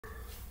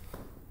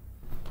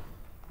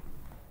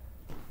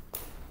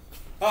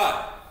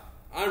Hi,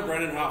 I'm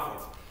Brendan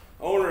Hoffman,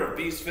 owner of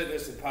Beast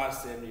Fitness in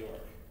Potsdam, New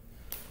York.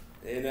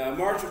 In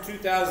March of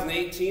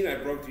 2018, I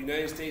broke the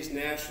United States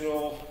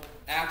national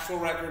actual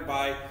record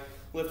by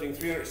lifting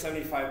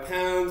 375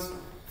 pounds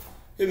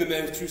in the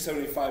men's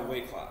 275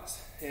 weight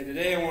class. And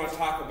today I want to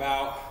talk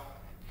about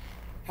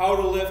how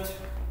to lift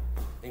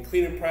and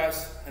clean and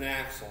press an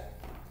axle,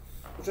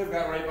 which I've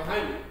got right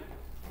behind me.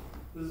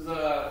 This is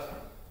a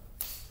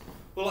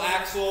little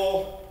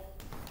axle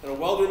that a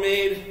welder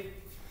made.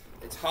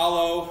 It's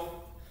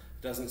hollow,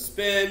 doesn't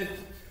spin,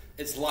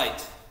 it's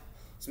light.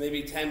 It's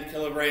maybe 10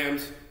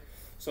 kilograms,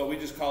 so we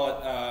just call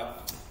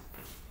it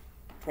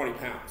 20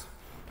 pounds.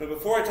 But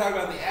before I talk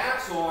about the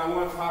axle, I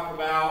want to talk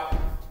about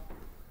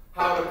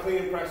how to clean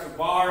and press a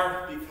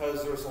bar,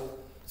 because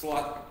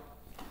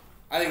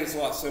I think it's a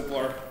lot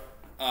simpler,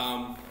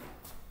 and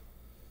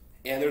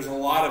there's a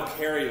lot of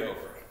carryover.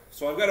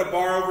 So I've got a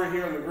bar over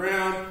here on the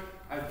ground.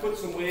 I've put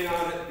some weight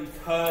on it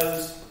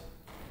because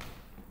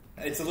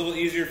it's a little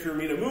easier for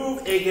me to move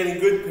and get in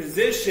good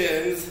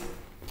positions,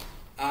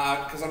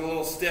 because I'm a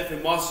little stiff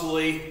and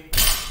muscly,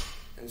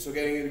 and so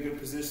getting into good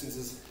positions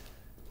is,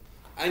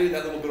 I need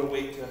that little bit of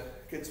weight to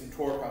get some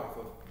torque off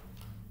of.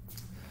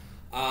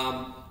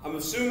 I'm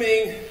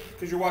assuming,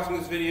 because you're watching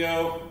this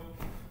video,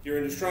 you're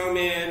into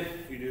strongman,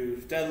 you do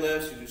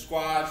deadlifts, you do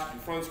squats, you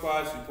do front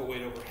squats, you put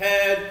weight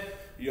overhead,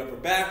 you do upper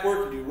back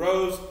work, you do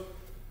rows.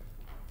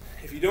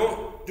 If you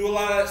don't do a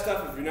lot of that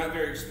stuff, if you're not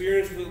very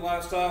experienced with a lot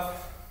of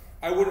stuff,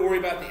 I wouldn't worry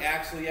about the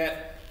axle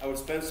yet. I would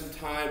spend some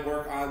time,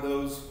 work on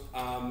those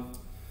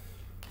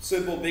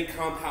simple big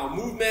compound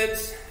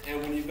movements,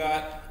 and when you've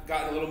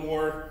gotten a little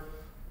more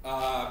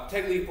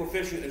technically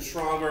proficient and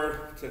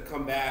stronger, to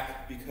come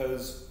back,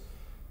 because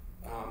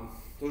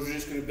those are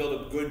just going to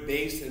build a good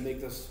base and make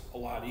this a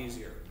lot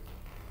easier.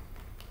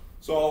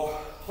 So,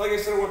 like I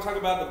said, I want to talk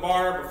about the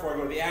bar before I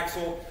go to the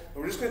axle. And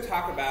we're just going to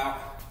talk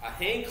about a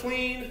hang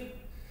clean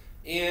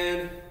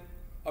and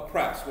a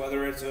press,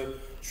 whether it's a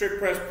strict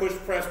press,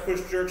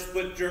 push jerk,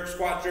 split jerk,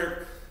 squat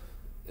jerk.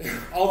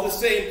 All the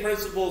same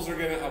principles are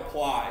going to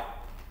apply.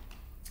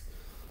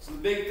 So the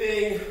big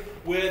thing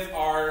with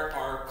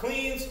our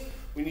cleans,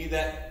 we need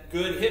that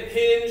good hip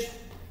hinge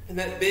and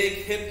that big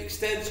hip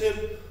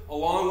extension,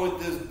 along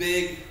with this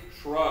big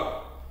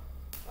shrug.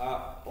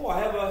 Oh, I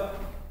have a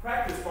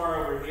practice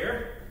bar over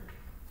here.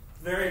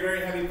 Very,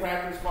 very heavy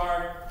practice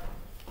bar.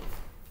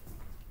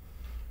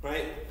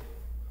 Right?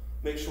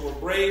 Make sure we're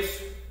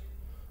braced,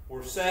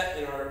 we're set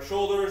in our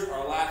shoulders,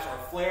 our lats are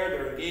flared,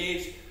 they're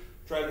engaged.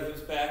 Drive the hips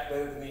back,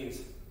 bend the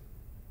knees.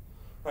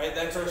 Right?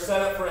 That's our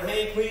setup for a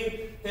hang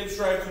clean. Hips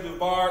drive through the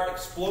bar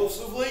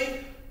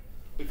explosively.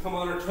 We come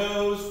on our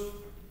toes,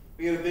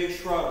 we get a big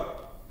shrug.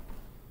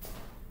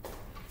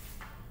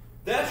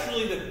 That's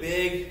really the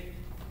big,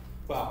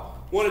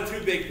 well, one of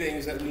two big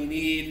things that we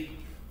need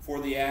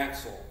for the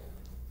axle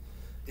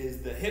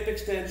is the hip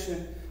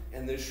extension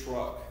and the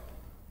shrug.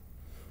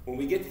 When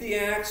we get to the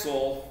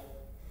axle,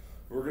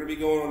 we're going to be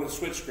going on a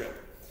switch grip.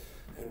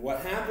 And what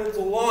happens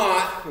a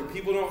lot when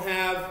people don't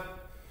have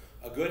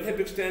a good hip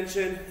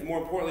extension, and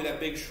more importantly that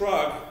big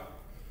shrug,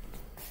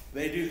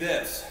 they do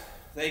this.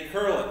 They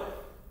curl it.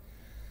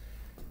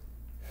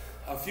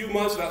 A few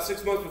months, about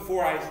 6 months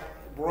before I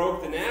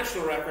broke the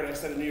national record, I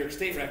set a New York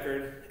State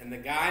record, and the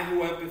guy who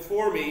went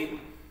before me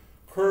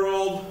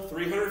curled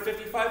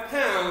 355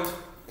 pounds,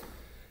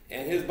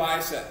 and his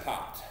bicep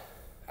popped.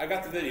 I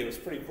got the video, it's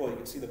pretty cool, you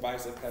can see the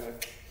bicep kind of.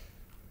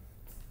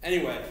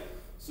 Anyway,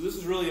 so this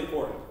is really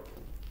important.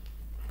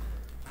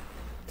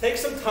 Take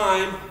some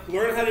time,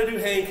 learn how to do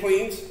hang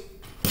cleans.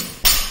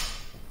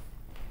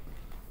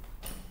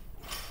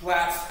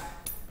 Lats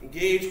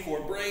engaged,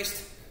 core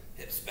braced,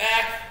 hips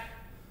back,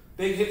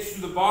 big hips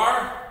through the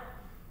bar.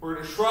 We're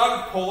going to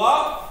shrug, pull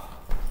up,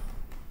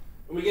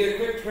 and we get a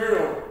quick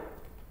turnover.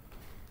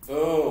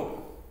 Boom.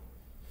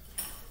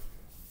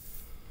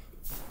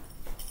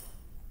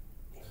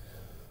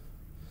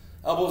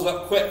 Elbows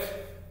up quick.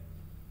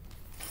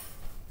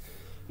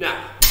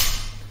 Now,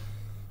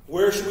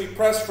 where should we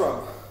press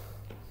from?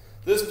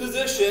 This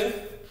position,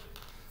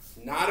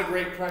 not a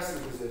great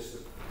pressing position.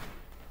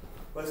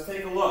 Let's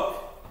take a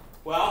look.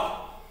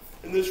 Well,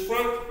 in this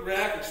front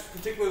rack,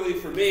 particularly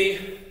for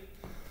me,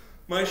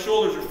 my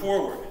shoulders are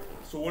forward.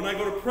 So when I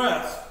go to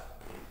press,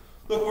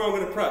 look where I'm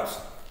going to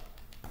press.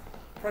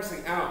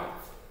 Pressing out.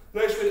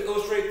 Nice way to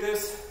illustrate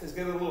this is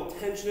get a little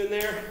tension in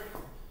there.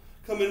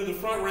 Come into the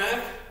front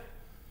rack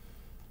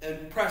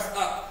and press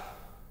up.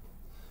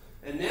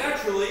 And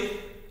naturally,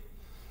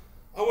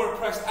 I want to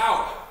press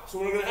out. So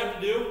what I'm going to have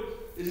to do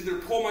is either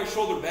pull my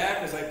shoulder back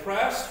as I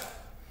press,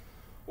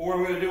 or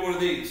I'm going to do one of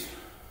these.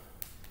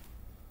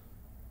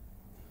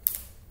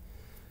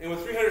 And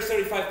with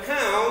 375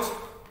 pounds,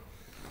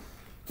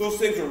 those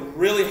things are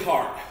really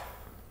hard.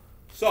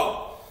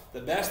 So,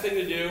 the best thing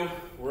to do,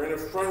 we're in a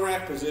front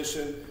rack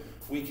position,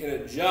 we can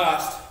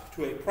adjust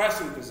to a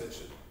pressing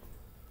position.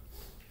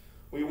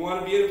 We want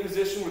to be in a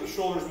position where the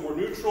shoulder is more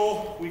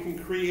neutral. We can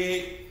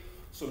create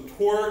some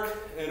torque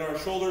in our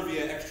shoulder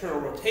via external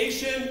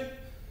rotation.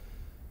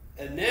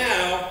 And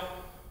now,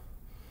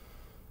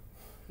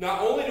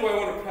 not only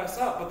press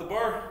up, but the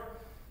bar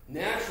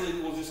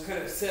naturally will just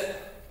kind of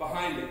sit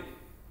behind me.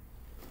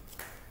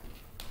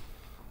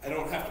 I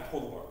don't have to pull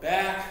the bar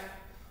back.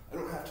 I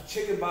don't have to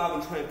chicken bob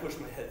and try and push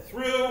my head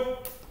through.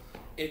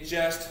 It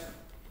just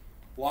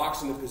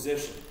locks into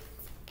position.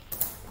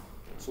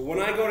 So when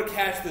I go to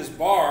catch this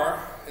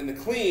bar in the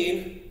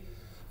clean,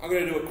 I'm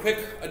going to do a quick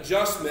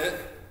adjustment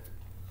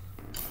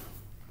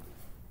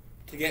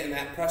to get in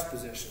that press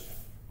position.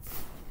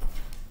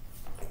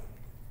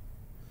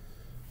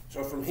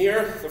 So from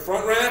here, the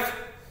front rack,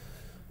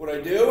 what I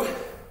do,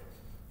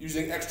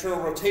 using external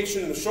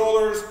rotation in the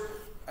shoulders,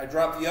 I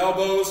drop the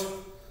elbows,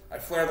 I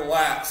flare the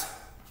lats.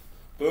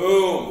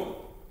 Boom.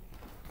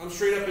 I'm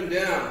straight up and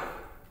down.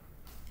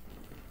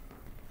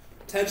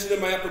 Tension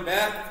in my upper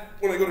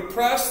back. When I go to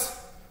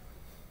press,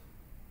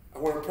 I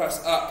want to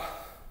press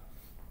up.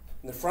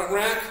 In the front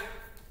rack,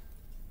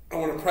 I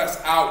want to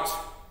press out.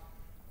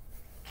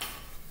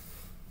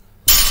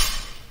 The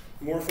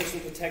more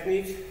efficient the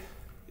technique,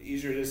 the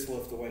easier it is to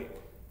lift the weight.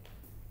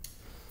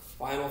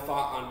 Final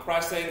thought on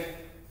pressing.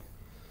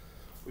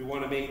 We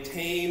want to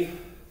maintain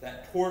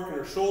that torque in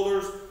our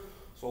shoulders.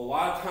 So a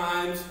lot of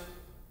times,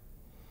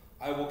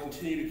 I will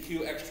continue to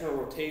cue external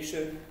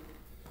rotation,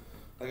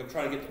 like I'm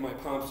trying to get to my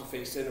palms to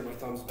face in or my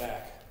thumbs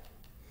back.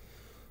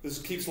 This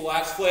keeps the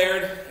lats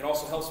flared. It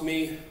also helps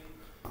me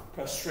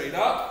press straight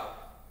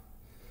up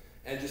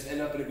and just end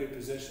up in a good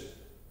position.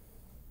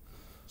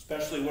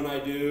 Especially when I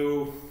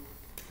do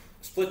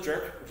a split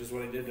jerk, which is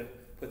what I did to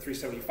put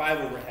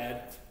 375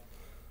 overhead.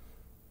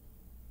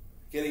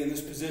 Getting in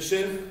this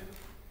position,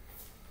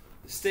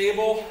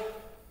 stable,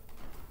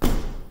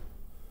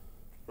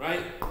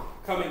 right?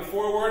 Coming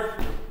forward.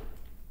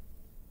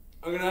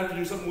 I'm going to have to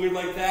do something weird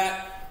like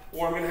that,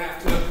 or I'm going to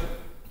have to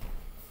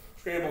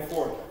scramble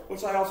forward,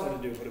 which I also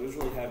had to do, but it was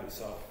really heavy,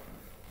 so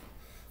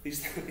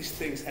these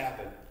things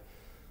happen.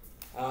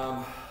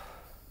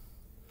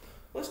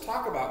 Let's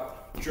talk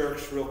about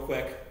jerks real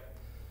quick.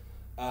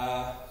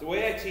 The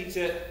way I teach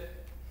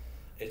it,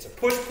 it's a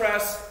push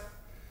press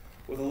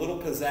with a little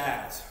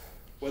pizzazz.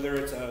 Whether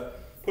it's a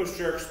push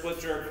jerk, split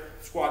jerk,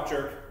 squat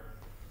jerk,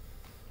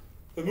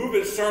 the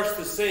movement starts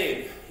the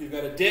same. You've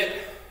got a dip,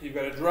 you've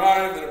got a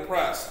drive, then a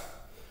press.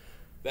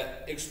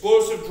 That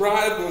explosive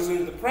drive goes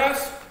into the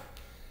press.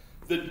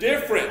 The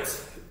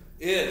difference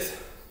is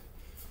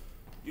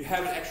you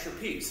have an extra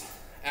piece.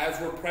 As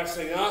we're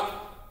pressing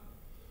up,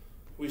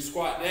 we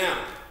squat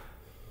down.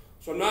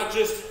 So I'm not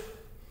just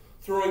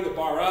throwing the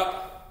bar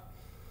up.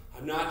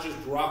 I'm not just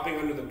dropping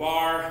under the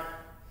bar.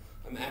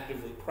 I'm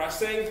actively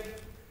pressing,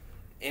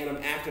 and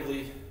I'm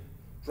actively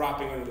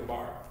dropping under the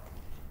bar.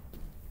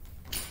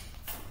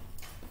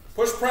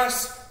 Push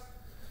press,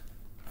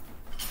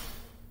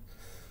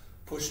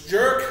 push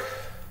jerk,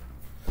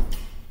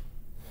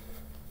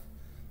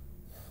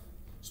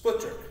 split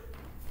jerk.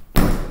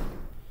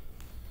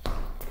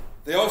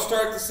 They all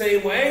start the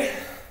same way.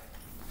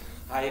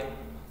 They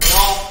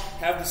all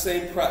have the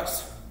same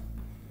press.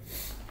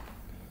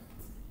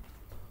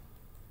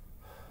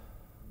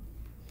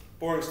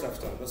 Boring stuff's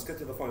done. Let's get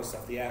to the fun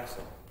stuff, the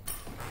axle.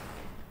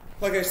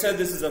 Like I said,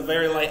 this is a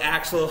very light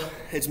axle.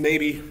 It's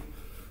maybe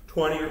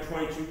 20 or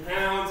 22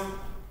 pounds.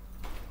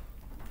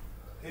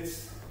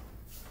 It's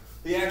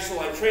the axle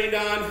I trained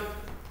on.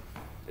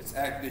 It's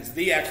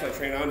the axle I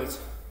trained on. It's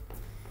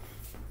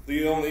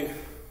the only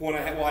one I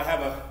have. Well, I have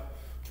a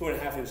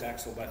 2.5-inch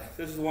axle, but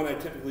this is the one I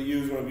typically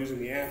use when I'm using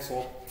the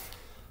axle.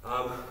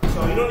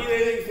 So you don't need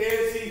anything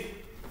fancy.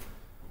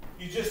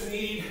 You just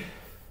need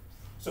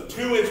some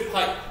 2-inch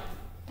pipe.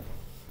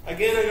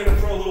 Again, I'm going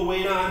to throw a little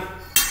weight on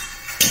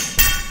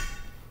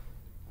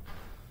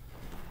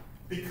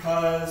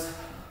because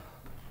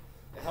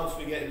it helps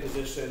me get in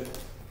position.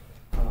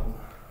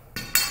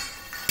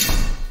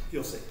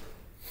 You'll see.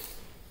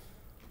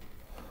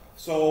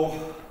 So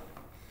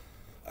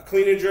a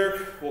clean and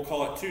jerk, we'll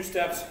call it 2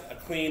 steps, a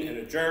clean and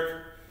a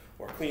jerk,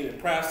 or a clean and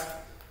press.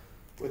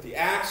 With the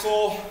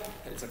axle,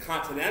 it's a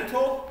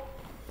continental,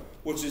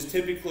 which is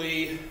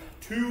typically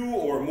 2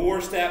 or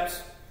more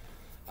steps.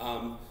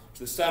 To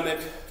the stomach,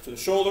 to the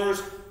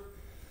shoulders,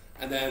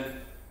 and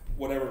then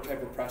whatever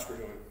type of press we're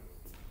doing.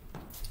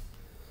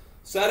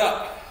 Set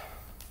up,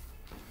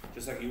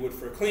 just like you would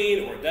for a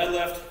clean or a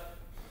deadlift.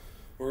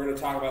 We're going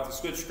to talk about the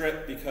switch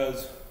grip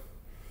because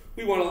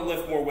we want to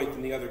lift more weight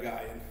than the other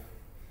guy, and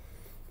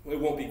it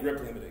won't be grip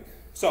limiting.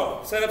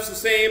 So, setup's the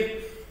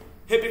same,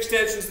 hip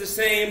extension's the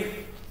same,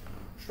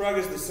 shrug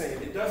is the same.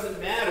 It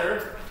doesn't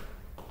matter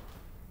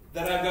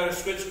that I've got a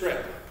switch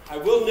grip. I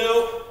will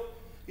note,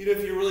 even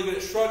if you're really good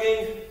at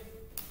shrugging,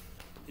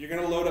 you're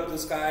going to load up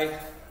this guy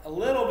a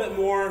little bit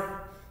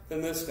more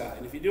than this guy.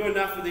 And if you do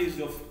enough of these,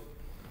 you'll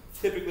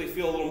typically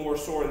feel a little more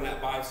sore in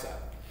that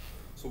bicep.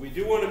 So we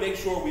do want to make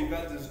sure we've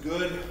got this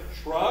good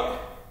shrug.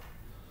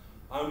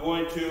 I'm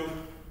going to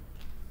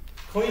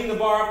clean the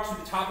bar up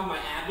to the top of my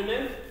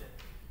abdomen.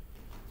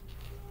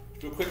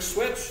 Do a quick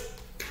switch.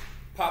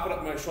 Pop it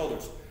up my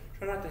shoulders.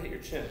 Try not to hit your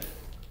chin.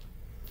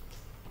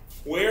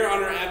 Where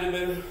on our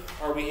abdomen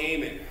are we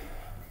aiming?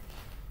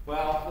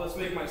 Well, let's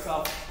make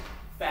myself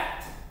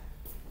fat.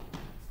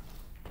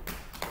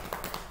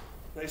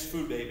 Nice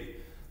food baby.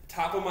 The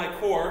top of my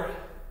core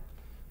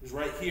is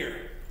right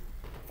here.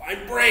 If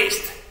I'm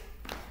braced,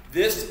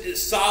 this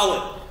is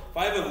solid. If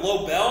I have a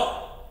low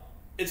belt,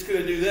 it's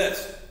going to do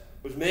this,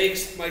 which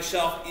makes my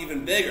shelf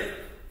even bigger.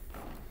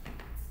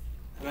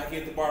 And I can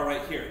get the bar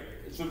right here.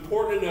 It's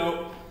important to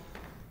note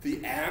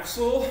the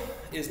axle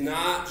is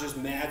not just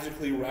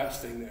magically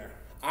resting there.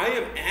 I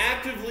am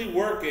actively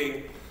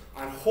working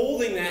on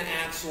holding that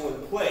axle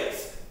in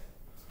place.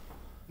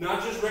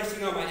 Not just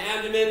resting on my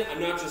abdomen,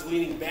 I'm not just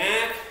leaning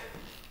back.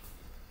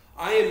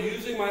 I am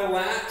using my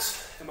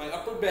lats and my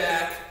upper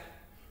back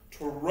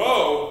to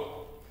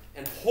row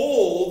and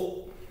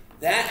hold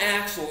that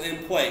axle in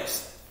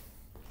place.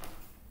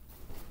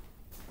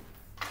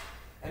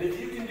 And if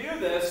you can do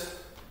this,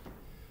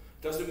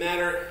 doesn't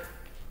matter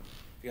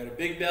if you got a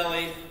big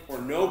belly or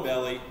no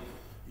belly,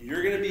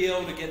 you're going to be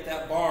able to get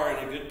that bar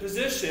in a good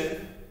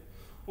position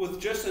with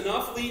just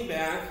enough lean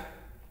back,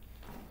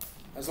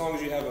 as long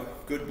as you have a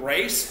good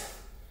brace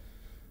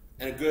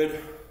and a good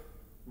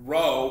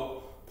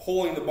row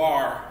pulling the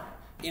bar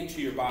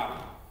into your body.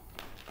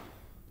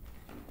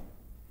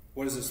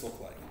 What does this look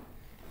like?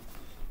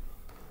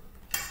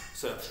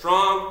 Sit up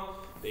strong,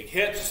 big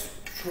hips,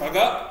 shrug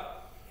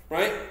up,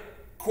 right?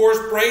 Core's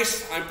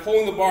braced, I'm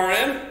pulling the bar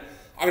in.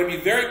 I'm going to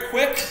be very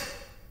quick,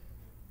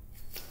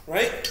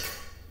 right?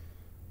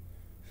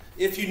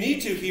 If you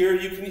need to here,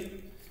 you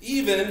can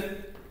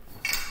even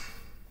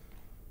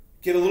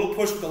get a little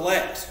push with the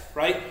legs,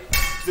 right?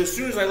 Because as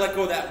soon as I let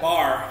go of that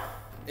bar,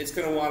 it's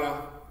going to want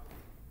to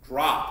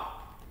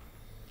drop.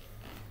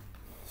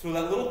 So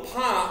that little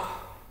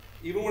pop,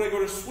 even when I go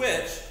to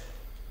switch,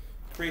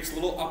 creates a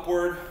little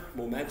upward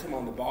momentum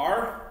on the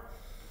bar.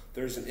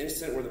 There's an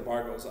instant where the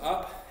bar goes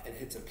up and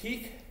hits a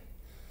peak.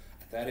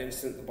 At that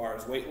instant, the bar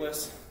is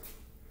weightless,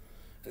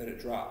 and then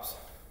it drops.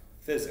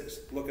 Physics,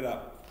 look it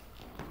up.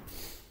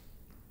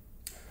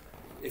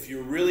 If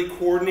you're really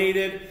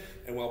coordinated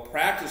and well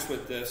practiced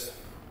with this,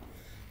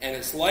 and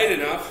it's light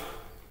enough,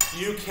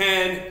 you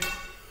can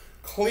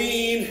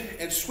clean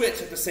and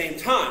switch at the same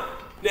time.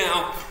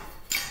 Now,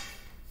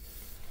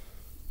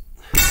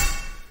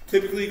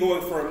 typically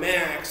going for a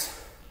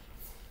max,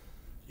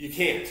 you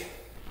can't.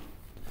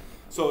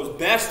 So it's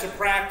best to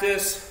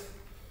practice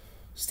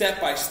step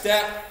by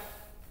step.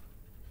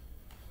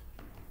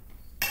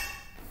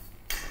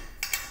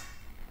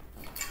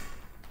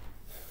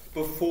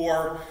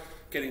 Before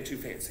getting too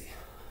fancy.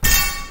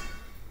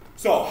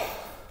 So,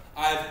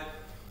 I've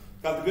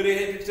got the good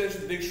hip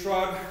extension, the big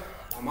shrug.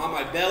 I'm on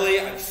my belly,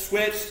 I've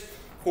switched,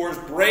 core's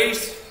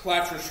braced,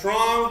 lats are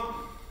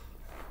strong.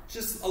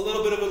 Just a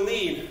little bit of a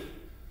lean.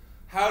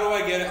 How do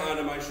I get it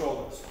onto my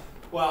shoulders?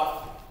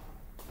 Well,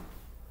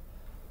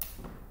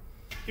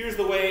 here's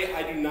the way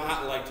I do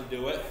not like to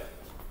do it.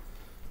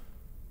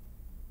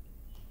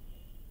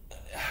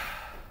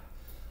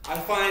 I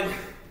find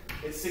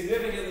it's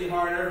significantly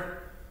harder.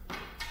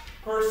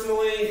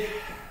 Personally,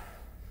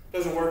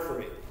 doesn't work for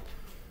me.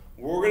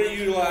 We're going to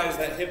utilize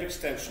that hip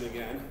extension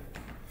again,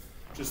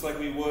 just like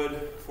we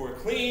would for a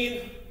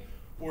clean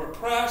or a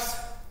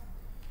press.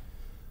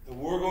 And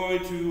we're going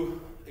to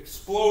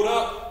explode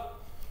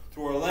up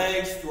through our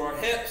legs, through our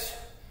hips,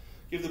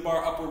 give the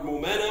bar upward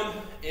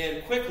momentum,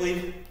 and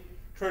quickly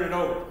turn it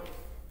over.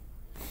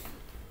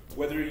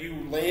 Whether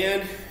you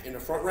land in a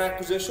front rack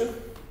position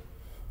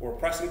or a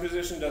pressing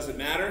position, doesn't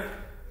matter.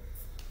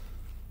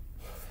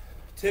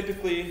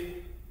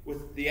 Typically,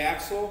 with the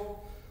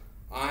axle,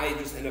 I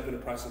just end up in a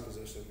pressing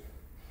position.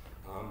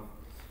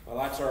 My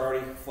lats are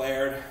already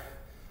flared.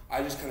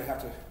 I just kind of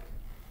have to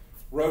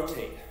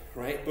rotate,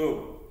 right?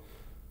 Boom.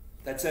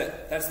 That's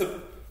it.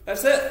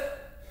 That's it.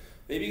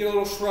 Maybe you get a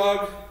little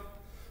shrug,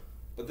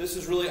 but this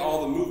is really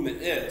all the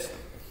movement is.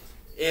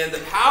 And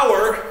the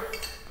power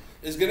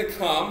is going to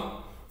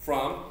come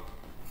from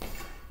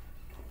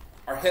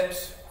our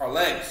hips, our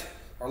legs,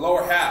 our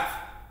lower half.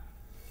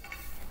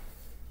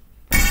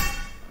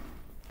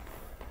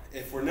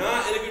 If we're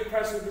not in a good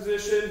pressing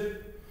position,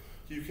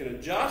 you can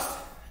adjust.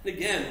 And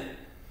again,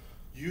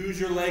 use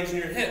your legs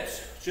and your hips.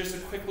 Just a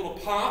quick little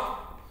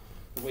pop.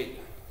 The weight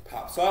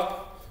pops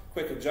up.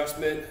 Quick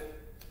adjustment.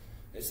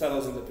 It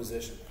settles into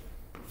position.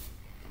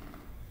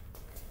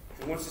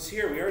 And once it's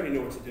here, we already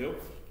know what to do.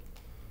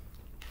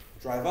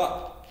 Drive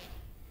up.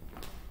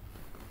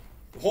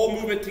 The whole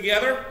movement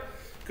together.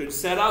 Good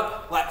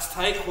setup. Lats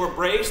tight, core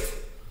braced.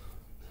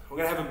 We're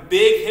going to have a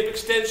big hip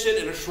extension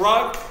and a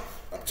shrug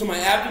up to my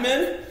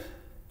abdomen.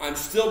 I'm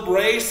still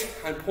braced.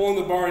 I'm pulling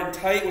the bar in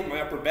tight with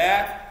my upper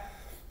back.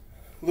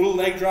 Little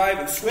leg drive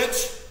and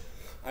switch.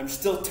 I'm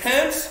still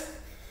tense.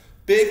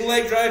 Big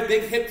leg drive,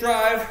 big hip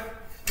drive,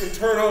 and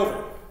turn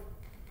over.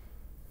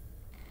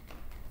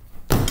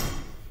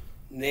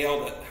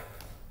 Nailed it.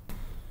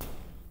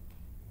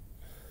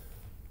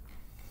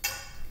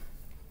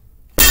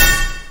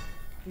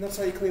 And that's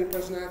how you clean a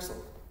press and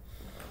axle.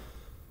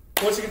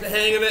 Once you get the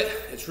hang of it,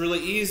 it's really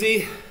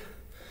easy.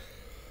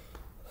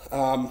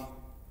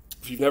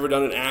 If you've never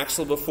done an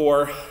axle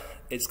before,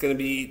 it's going to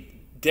be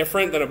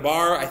different than a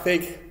bar. I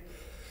think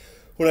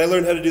when I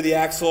learned how to do the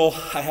axle,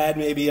 I had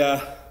maybe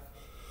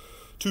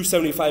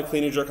 275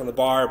 clean and jerk on the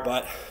bar,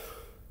 but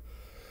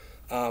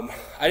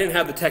I didn't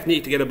have the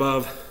technique to get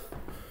above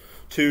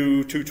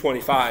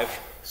 225.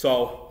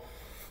 So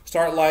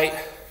start light,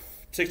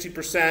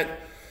 60%,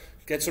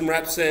 get some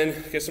reps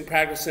in, get some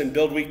practice in,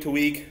 build week to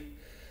week,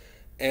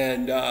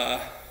 and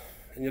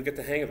you'll get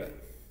the hang of it.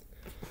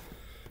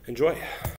 Enjoy.